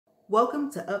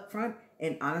Welcome to Upfront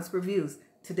and Honest Reviews.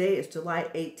 Today is July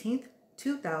 18th,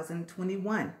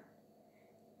 2021.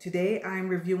 Today I'm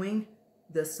reviewing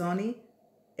the Sony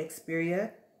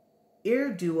Xperia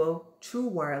Ear Duo True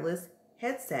Wireless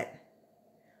headset.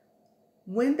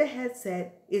 When the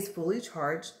headset is fully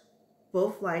charged,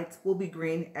 both lights will be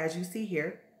green as you see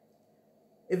here.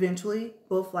 Eventually,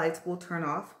 both lights will turn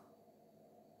off.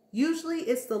 Usually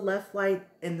it's the left light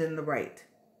and then the right.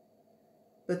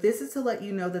 But this is to let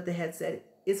you know that the headset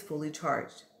is fully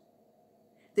charged.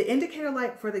 The indicator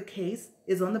light for the case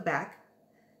is on the back.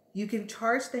 You can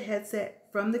charge the headset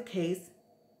from the case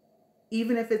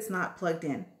even if it's not plugged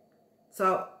in.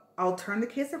 So I'll turn the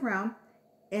case around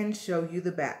and show you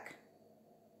the back.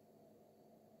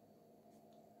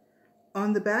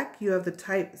 On the back, you have the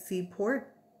Type-C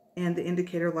port and the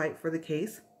indicator light for the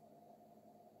case.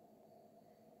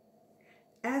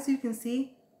 As you can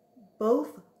see,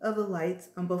 both of the lights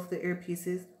on both the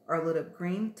earpieces are lit up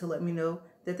green to let me know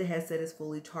that the headset is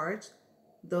fully charged.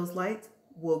 Those lights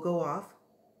will go off.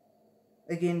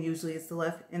 Again, usually it's the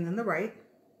left and then the right.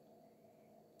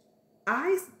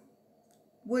 I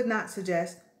would not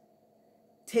suggest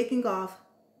taking off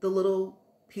the little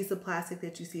piece of plastic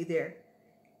that you see there.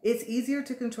 It's easier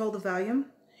to control the volume,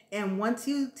 and once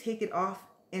you take it off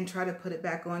and try to put it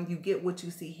back on, you get what you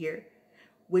see here,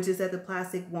 which is that the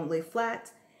plastic won't lay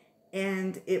flat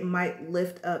and it might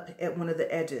lift up at one of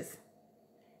the edges.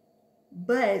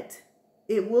 But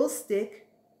it will stick,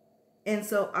 and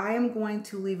so I am going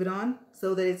to leave it on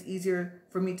so that it's easier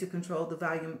for me to control the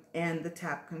volume and the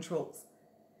tap controls.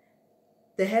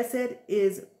 The headset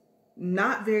is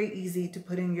not very easy to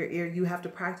put in your ear. You have to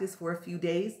practice for a few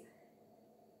days.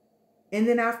 And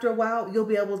then after a while, you'll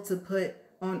be able to put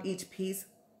on each piece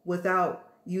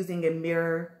without using a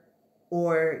mirror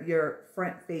or your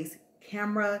front face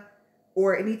camera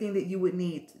or anything that you would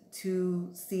need to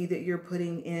see that you're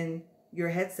putting in your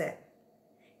headset.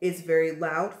 It's very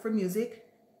loud for music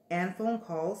and phone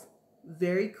calls,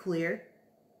 very clear.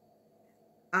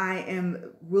 I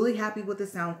am really happy with the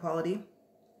sound quality.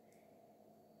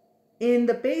 In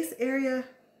the bass area,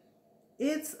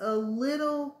 it's a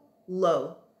little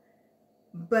low.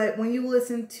 But when you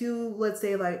listen to, let's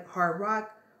say, like hard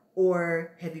rock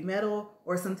or heavy metal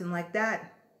or something like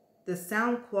that, the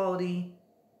sound quality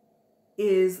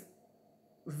is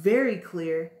very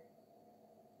clear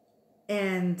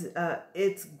and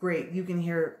it's great. You can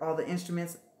hear all the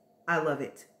instruments. I love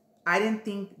it. I didn't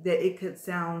think that it could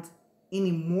sound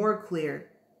any more clear.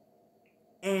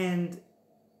 And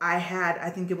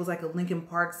I think it was like a Linkin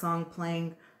Park song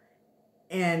playing,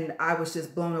 and I was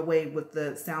just blown away with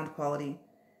the sound quality.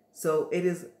 So it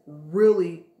is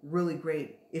really, really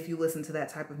great if you listen to that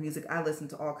type of music. I listen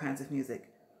to all kinds of music.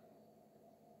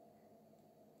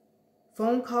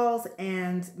 Phone calls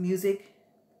and music.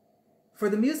 For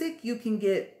the music, you can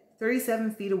get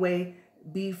 37 feet away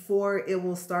before it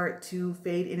will start to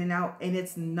fade in and out, and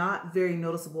it's not very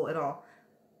noticeable at all.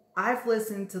 I've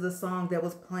listened to the song that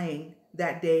was playing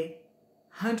that day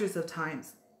hundreds of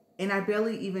times, and I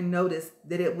barely even noticed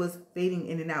that it was fading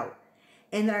in and out.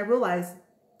 And then I realized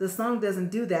the song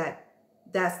doesn't do that.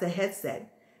 That's the headset.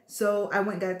 So I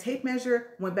went and got a tape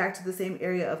measure, went back to the same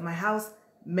area of my house,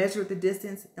 measured the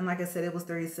distance, and like I said, it was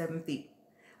 37 feet.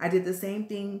 I did the same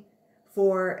thing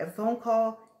for a phone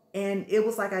call, and it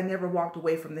was like I never walked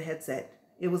away from the headset.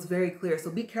 It was very clear.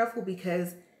 So be careful,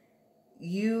 because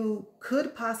you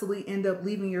could possibly end up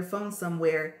leaving your phone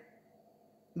somewhere,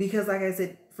 because like I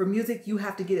said, for music, you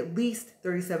have to get at least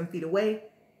 37 feet away.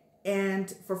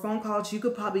 And for phone calls, you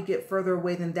could probably get further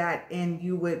away than that, and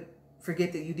you would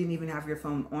forget that you didn't even have your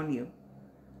phone on you.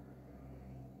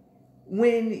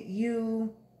 When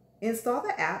you install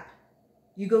the app,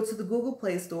 you go to the Google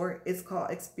Play Store. It's called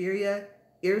Xperia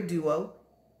Ear Duo.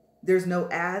 There's no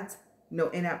ads, no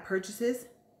in-app purchases.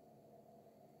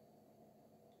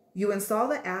 You install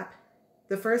the app.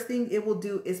 The first thing it will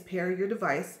do is pair your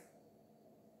device.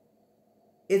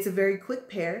 It's a very quick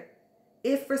pair.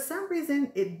 If for some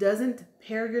reason it doesn't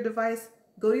pair your device,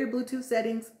 go to your Bluetooth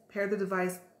settings, pair the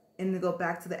device, and then go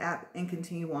back to the app and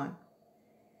continue on.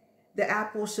 The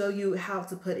app will show you how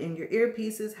to put in your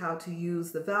earpieces, how to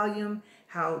use the volume,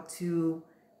 how to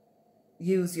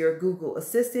use your Google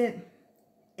Assistant,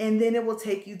 and then it will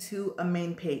take you to a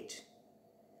main page.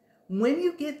 When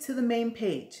you get to the main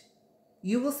page,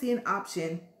 you will see an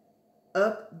option,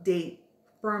 Update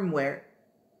Firmware.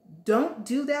 Don't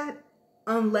do that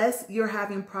unless you're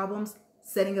having problems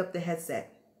setting up the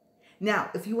headset.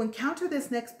 Now, if you encounter this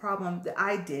next problem that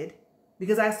I did,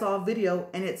 because I saw a video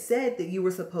and it said that you were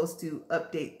supposed to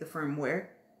update the firmware,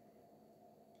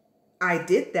 I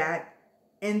did that,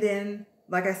 and then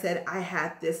like I said, I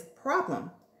had this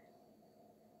problem.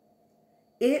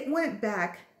 It went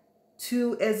back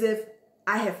to as if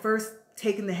I had first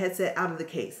taken the headset out of the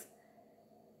case.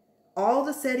 All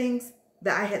the settings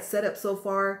that I had set up so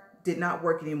far did not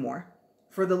work anymore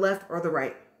for the left or the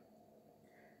right.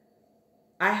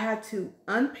 I had to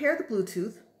unpair the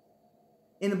Bluetooth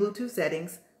in the Bluetooth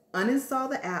settings, uninstall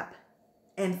the app,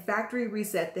 and factory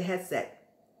reset the headset.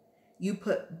 You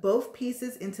put both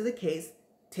pieces into the case,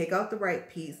 take out the right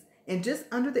piece, and just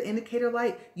under the indicator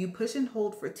light, you push and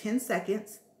hold for 10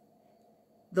 seconds.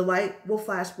 The light will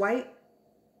flash white,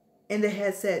 and the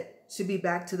headset should be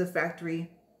back to the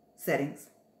factory settings.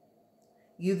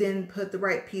 You then put the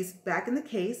right piece back in the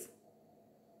case,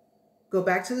 go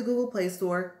back to the Google Play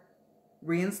Store,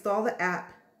 reinstall the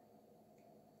app,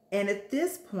 and at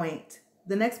this point,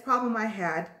 the next problem I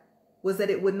had was that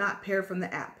it would not pair from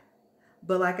the app.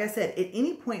 But like I said, at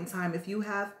any point in time, if you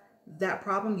have that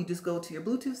problem, you just go to your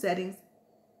Bluetooth settings,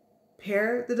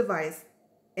 pair the device,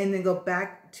 and then go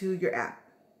back to your app.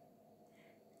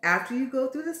 After you go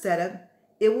through the setup,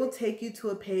 it will take you to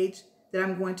a page that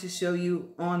I'm going to show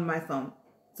you on my phone.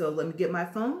 So let me get my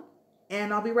phone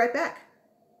and I'll be right back.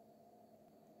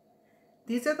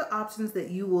 These are the options that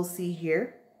you will see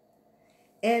here.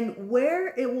 And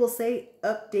where it will say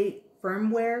update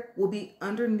firmware will be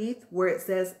underneath where it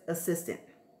says assistant.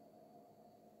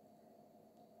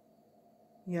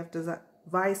 You have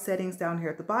device settings down here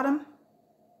at the bottom.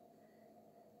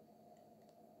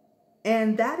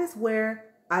 And that is where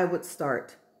I would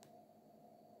start.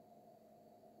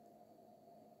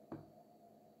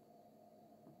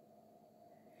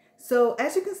 So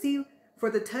as you can see, for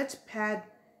the touchpad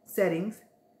settings,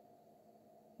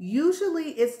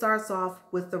 usually it starts off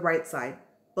with the right side.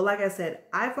 But like I said,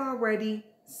 I've already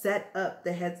set up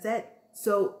the headset,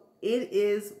 so it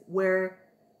is where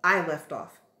I left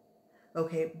off.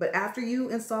 Okay, but after you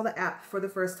install the app for the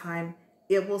first time,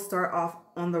 it will start off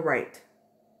on the right.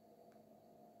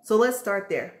 So let's start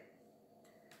there.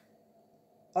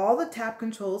 All the tap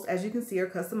controls, as you can see, are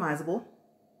customizable.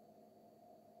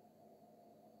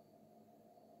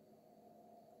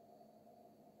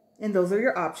 And those are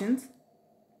your options.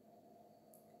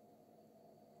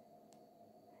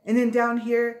 And then down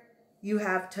here, you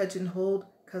have touch and hold,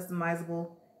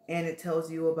 customizable, and it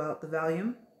tells you about the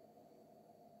volume.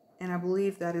 And I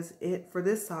believe that is it for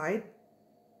this side.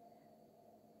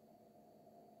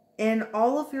 And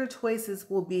all of your choices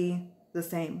will be the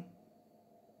same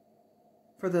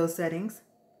for those settings.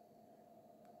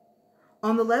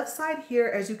 On the left side here,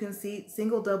 as you can see,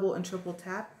 single, double, and triple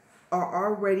tap are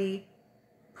already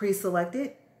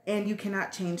pre-selected and you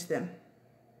cannot change them.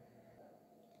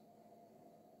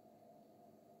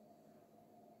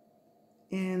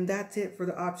 And that's it for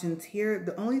the options here.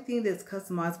 The only thing that's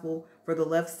customizable for the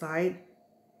left side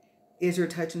is your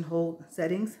touch and hold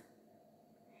settings.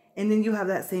 And then you have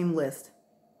that same list.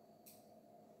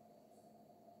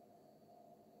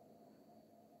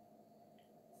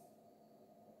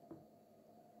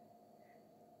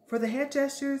 For the head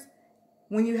gestures,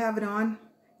 when you have it on,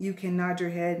 you can nod your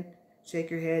head, shake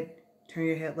your head, turn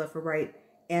your head left or right,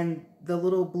 and the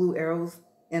little blue arrows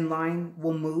in line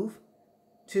will move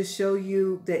to show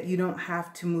you that you don't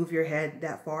have to move your head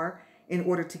that far in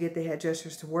order to get the head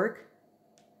gestures to work.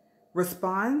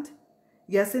 Respond,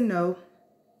 yes and no,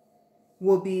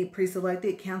 will be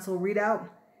pre-selected. Cancel readout,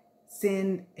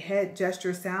 send head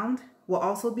gesture sound will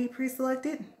also be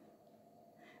pre-selected.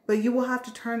 But you will have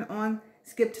to turn on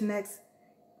skip to next,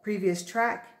 previous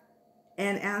track,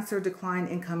 and answer decline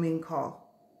incoming call.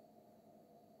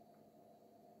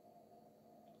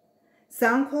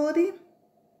 Sound quality,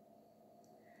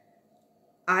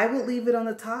 I would leave it on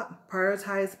the top.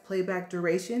 Prioritize playback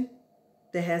duration.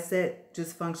 The headset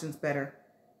just functions better.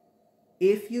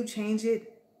 If you change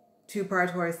it to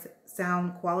prioritize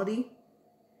sound quality,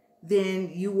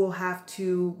 then you will have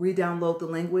to re-download the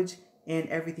language and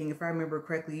everything. If I remember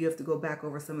correctly, you have to go back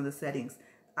over some of the settings.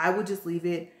 I would just leave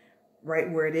it right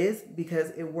where it is because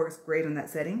it works great on that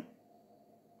setting.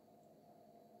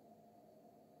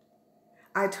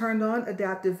 I turned on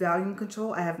adaptive volume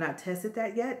control. I have not tested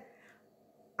that yet.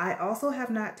 I also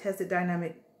have not tested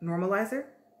dynamic normalizer.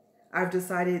 I've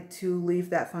decided to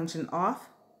leave that function off.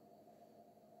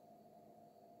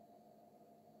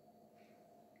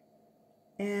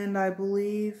 And I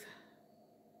believe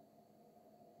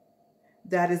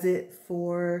that is it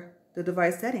for the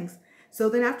device settings. So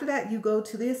then after that, you go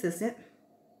to the assistant.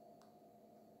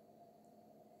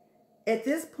 At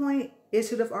this point, it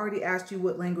should have already asked you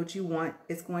what language you want.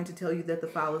 It's going to tell you that the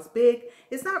file is big.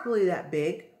 It's not really that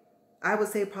big. I would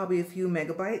say probably a few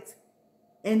megabytes.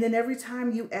 And then every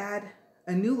time you add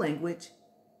a new language,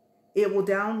 It will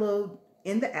download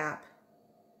in the app.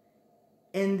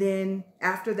 And then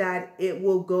after that, it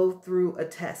will go through a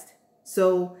test.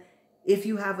 So if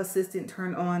you have Assistant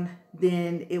turned on,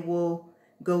 then it will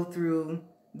go through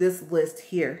this list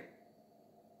here.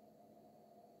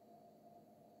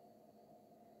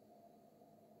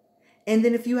 And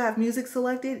then if you have music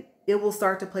selected, it will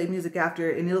start to play music after,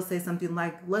 and it'll say something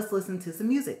like, let's listen to some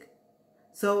music.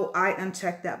 So I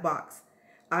unchecked that box.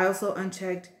 I also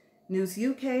unchecked News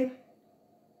UK.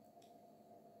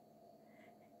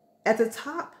 At the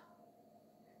top,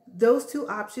 those two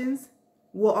options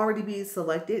will already be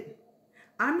selected.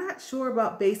 I'm not sure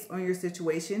about based on your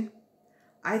situation.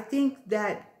 I think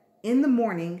that in the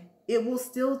morning, it will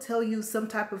still tell you some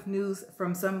type of news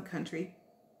from some country,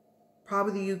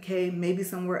 probably the UK, maybe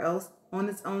somewhere else on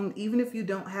its own, even if you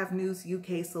don't have News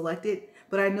UK selected.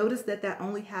 But I noticed that that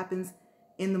only happens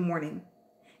in the morning.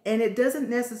 And it doesn't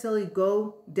necessarily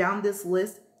go down this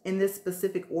list in this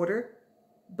specific order,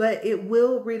 but it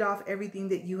will read off everything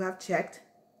that you have checked.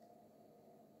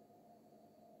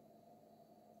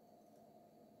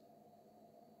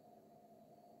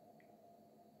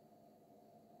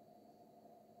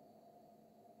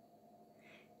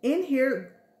 In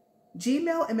here,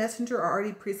 Gmail and Messenger are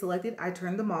already pre-selected. I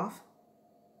turned them off.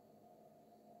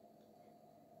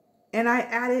 And I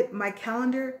added my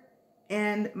calendar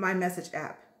and my message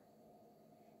app.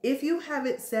 If you have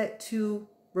it set to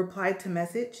reply to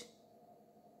message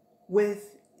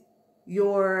with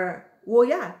your, well,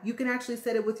 yeah, you can actually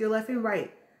set it with your left and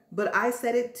right, but I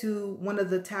set it to one of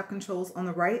the tab controls on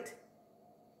the right.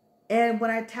 And when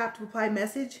I tapped reply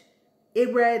message,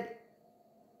 it read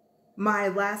my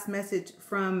last message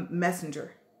from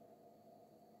Messenger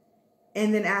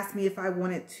and then asked me if I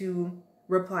wanted to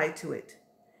reply to it.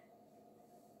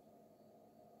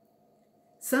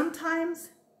 Sometimes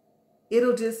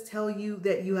it'll just tell you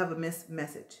that you have a missed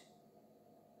message.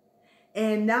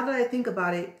 And now that I think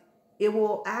about it, it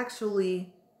will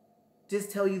actually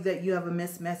just tell you that you have a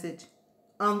missed message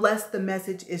unless the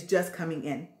message is just coming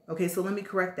in. Okay, so let me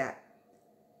correct that.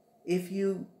 If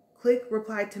you click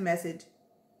reply to message,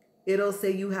 it'll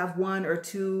say you have 1 or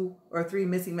 2 or 3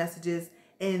 missing messages,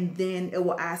 and then it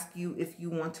will ask you if you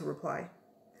want to reply.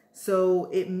 So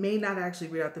it may not actually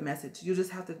read out the message. You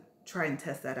just have to try and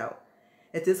test that out.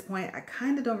 At this point, I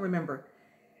kind of don't remember.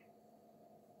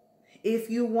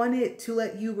 If you want it to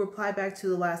let you reply back to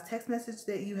the last text message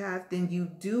that you have, then you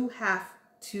do have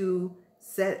to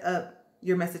set up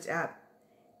your message app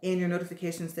in your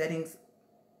notification settings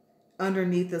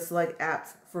underneath the select apps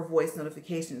for voice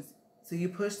notifications. So you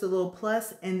push the little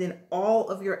plus, and then all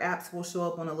of your apps will show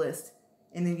up on a list.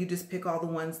 And then you just pick all the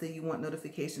ones that you want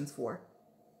notifications for.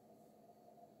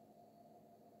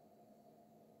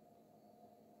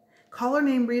 Caller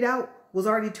name readout was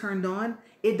already turned on.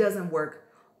 It doesn't work.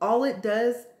 All it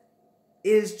does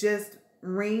is just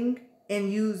ring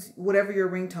and use whatever your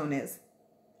ringtone is.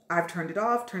 I've turned it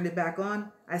off, turned it back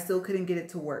on. I still couldn't get it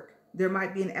to work. There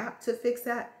might be an app to fix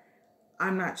that.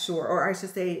 I'm not sure, or I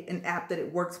should say an app that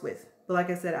it works with. But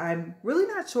like I said, I'm really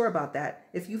not sure about that.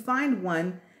 If you find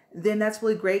one, then that's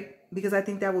really great, because I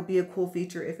think that would be a cool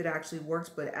feature if it actually works.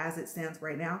 But as it stands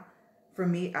right now, for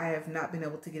me, I have not been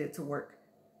able to get it to work.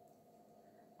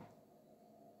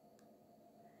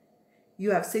 You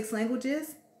have 6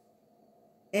 languages,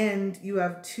 and you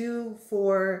have 2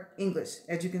 for English.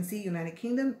 As you can see, United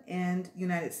Kingdom and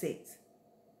United States.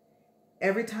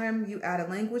 Every time you add a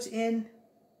language in,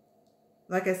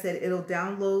 like I said, it'll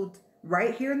download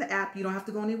right here in the app. You don't have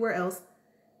to go anywhere else.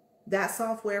 That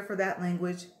software for that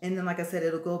language. And then, like I said,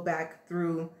 it'll go back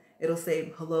through, it'll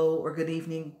say hello or good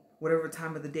evening, whatever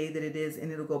time of the day that it is.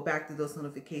 And it'll go back to those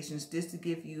notifications just to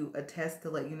give you a test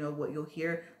to let you know what you'll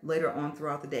hear later on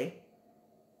throughout the day.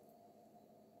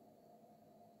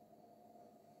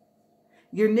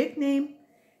 Your nickname,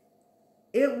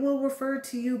 it will refer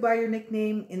to you by your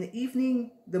nickname in the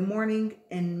evening, the morning,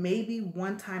 and maybe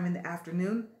one time in the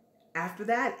afternoon. After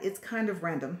that, it's kind of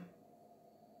random.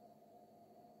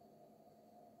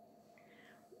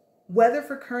 Weather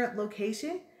for current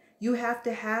location, you have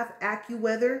to have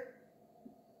AccuWeather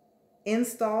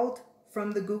installed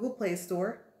from the Google Play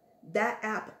Store. That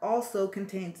app also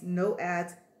contains no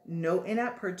ads, no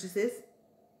in-app purchases.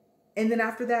 And then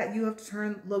after that, you have to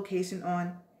turn location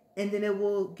on, and then it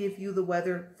will give you the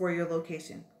weather for your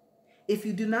location. If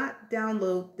you do not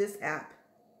download this app,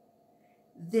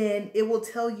 then it will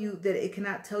tell you that it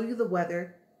cannot tell you the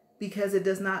weather because it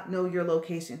does not know your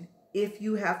location if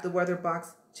you have the weather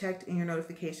box checked in your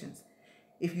notifications.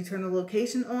 If you turn the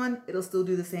location on, it'll still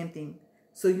do the same thing.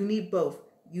 So you need both.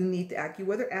 You need the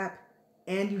AccuWeather app,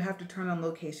 and you have to turn on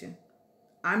location.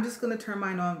 I'm just going to turn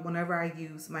mine on whenever I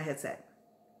use my headset.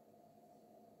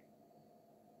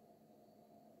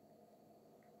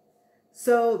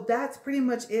 So that's pretty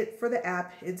much it for the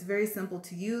app. It's very simple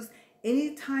to use.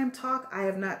 Anytime Talk, I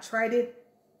have not tried it.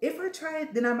 If I try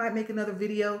it, then I might make another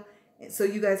video so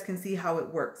you guys can see how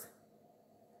it works.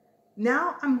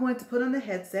 Now I'm going to put on the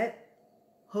headset.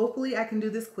 Hopefully I can do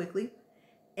this quickly.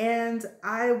 And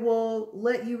I will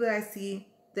let you guys see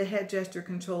the head gesture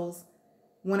controls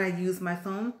when I use my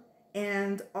phone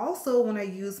and also when I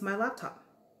use my laptop.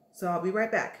 So I'll be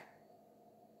right back.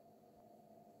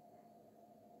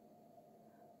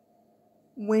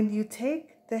 When you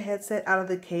take the headset out of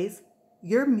the case,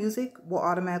 your music will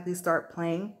automatically start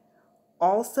playing.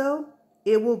 Also,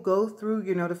 it will go through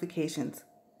your notifications.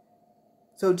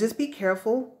 So just be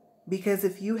careful, because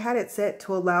if you had it set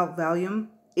to a loud volume,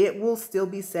 it will still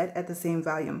be set at the same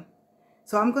volume.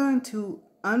 So I'm going to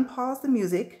unpause the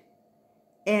music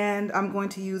and I'm going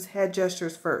to use head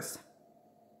gestures first.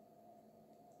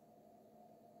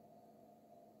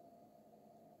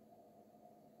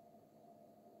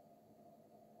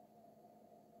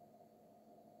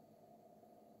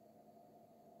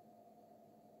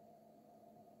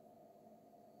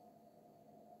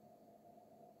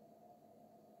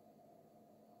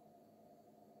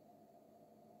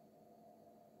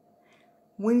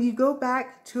 When you go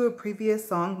back to a previous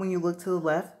song, when you look to the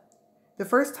left, the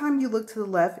first time you look to the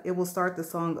left, it will start the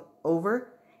song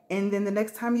over. And then the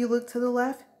next time you look to the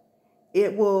left,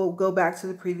 it will go back to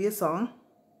the previous song.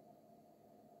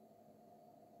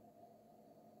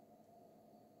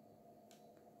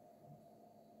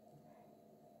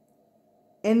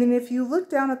 And then if you look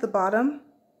down at the bottom,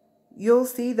 you'll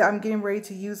see that I'm getting ready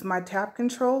to use my tap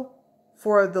control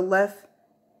for the left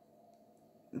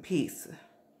piece.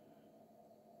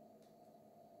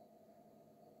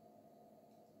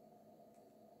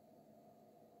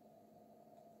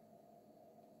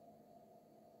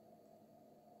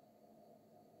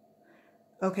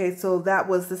 Okay, so that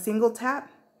was the single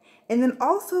tap. And then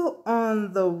also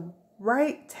on the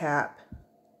right tap,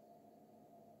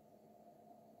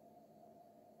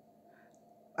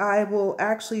 I will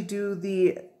actually do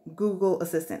the Google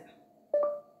Assistant.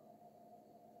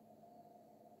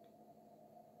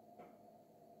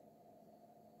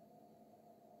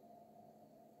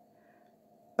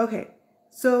 Okay,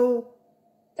 so...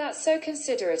 That's so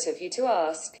considerate of you to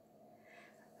ask.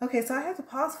 Okay, so I have to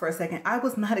pause for a second. I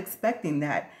was not expecting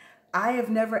that. I have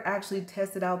never actually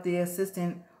tested out the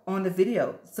assistant on the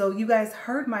video. So you guys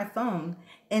heard my phone,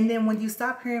 and then when you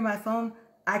stop hearing my phone,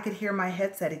 I could hear my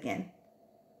headset again.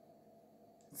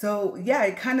 So yeah,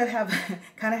 it kind of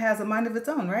has a mind of its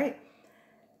own, right?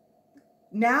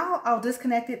 Now I'll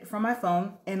disconnect it from my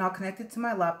phone and I'll connect it to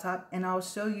my laptop, and I'll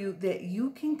show you that you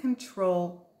can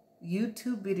control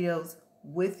YouTube videos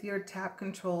with your tap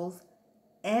controls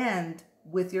and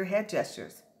with your head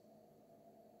gestures.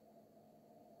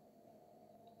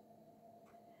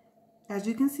 As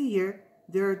you can see here,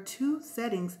 there are two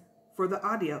settings for the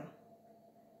audio.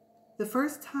 The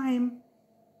first time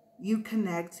you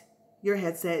connect your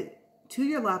headset to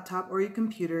your laptop or your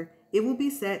computer, it will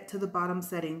be set to the bottom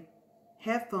setting,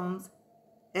 headphones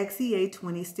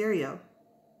XEA20 stereo.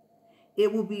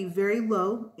 It will be very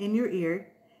low in your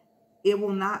ear. It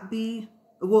will not be,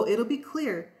 well, it'll be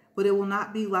clear, but it will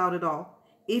not be loud at all.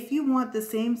 If you want the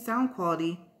same sound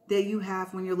quality that you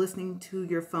have when you're listening to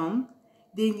your phone,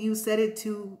 then you set it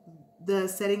to the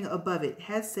setting above it,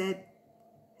 headset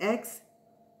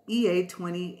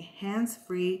XEA20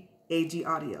 hands-free AG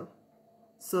audio.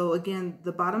 So again,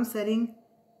 the bottom setting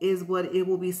is what it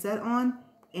will be set on.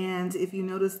 And if you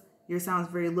notice your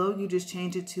sound's very low, you just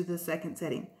change it to the second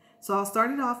setting. So I'll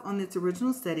start it off on its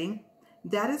original setting.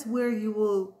 That is where you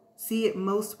will see it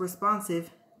most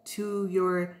responsive to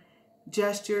your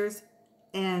gestures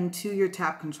and to your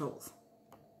tap controls.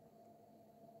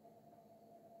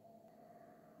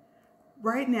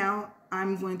 Right now,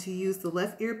 I'm going to use the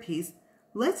left earpiece.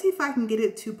 Let's see if I can get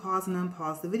it to pause and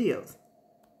unpause the videos.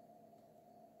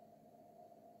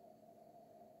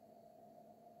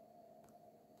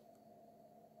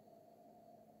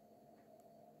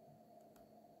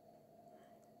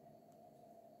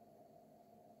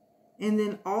 And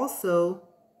then also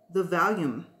the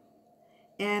volume.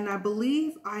 And I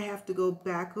believe I have to go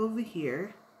back over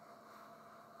here.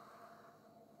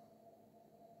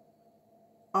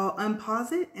 I'll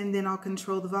unpause it and then I'll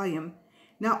control the volume.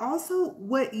 Now also,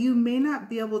 what you may not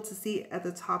be able to see at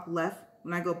the top left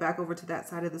when I go back over to that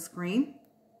side of the screen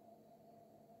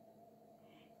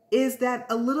is that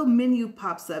a little menu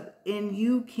pops up and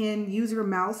you can use your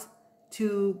mouse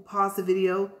to pause the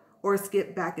video or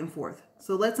skip back and forth.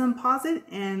 So let's unpause it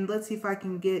and let's see if I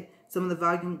can get some of the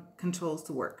volume controls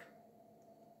to work.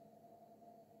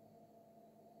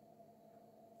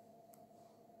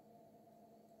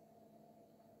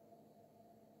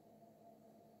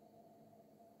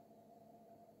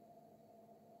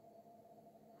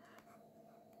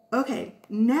 Okay,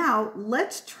 now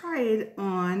let's try it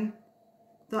on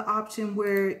the option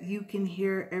where you can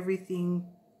hear everything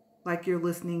like you're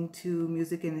listening to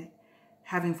music and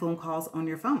having phone calls on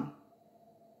your phone.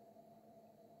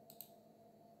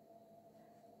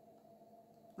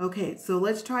 Okay, so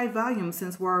let's try volume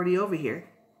since we're already over here.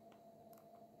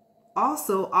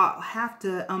 Also, I'll have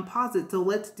to unpause it, so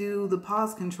let's do the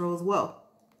pause control as well.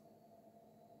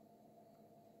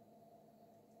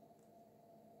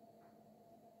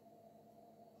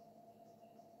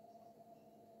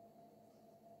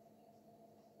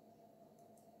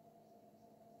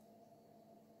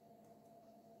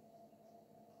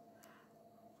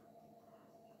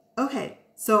 Okay,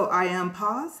 so I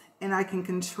unpause and I can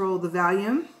control the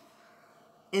volume.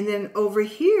 And then over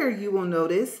here, you will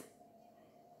notice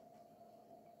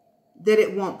that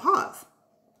it won't pause.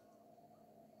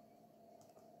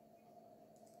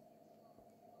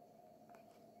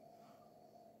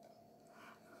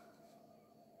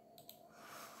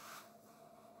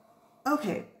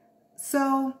 Okay,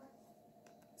 so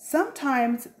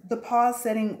sometimes the pause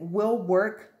setting will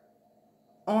work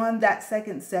on that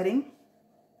second setting,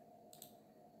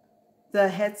 the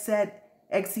headset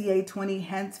XEA20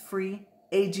 hands-free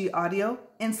AG audio,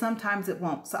 and sometimes it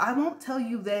won't. So I won't tell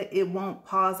you that it won't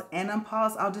pause and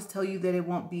unpause. I'll just tell you that it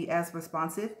won't be as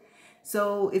responsive.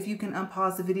 So if you can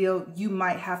unpause the video, you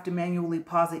might have to manually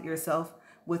pause it yourself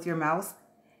with your mouse,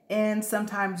 and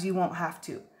sometimes you won't have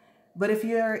to. But if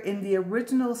you're in the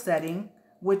original setting,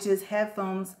 which is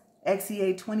headphones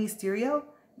XEA20 stereo,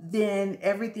 then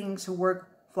everything should work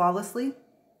flawlessly.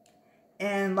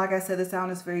 And like I said, the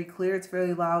sound is very clear. It's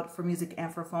very loud for music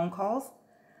and for phone calls.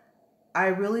 I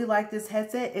really like this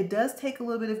headset. It does take a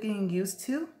little bit of getting used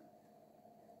to.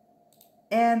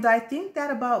 And I think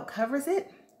that about covers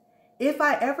it. If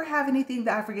I ever have anything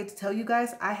that I forget to tell you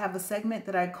guys, I have a segment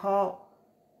that I call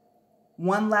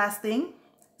One Last Thing.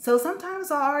 So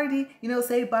sometimes I'll already,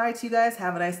 say bye to you guys,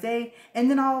 have a nice day, and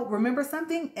then I'll remember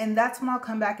something, and that's when I'll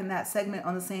come back in that segment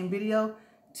on the same video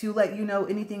to let you know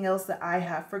anything else that I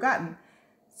have forgotten.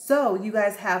 So you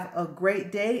guys have a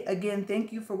great day. Again,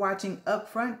 thank you for watching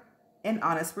Upfront and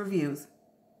Honest Reviews.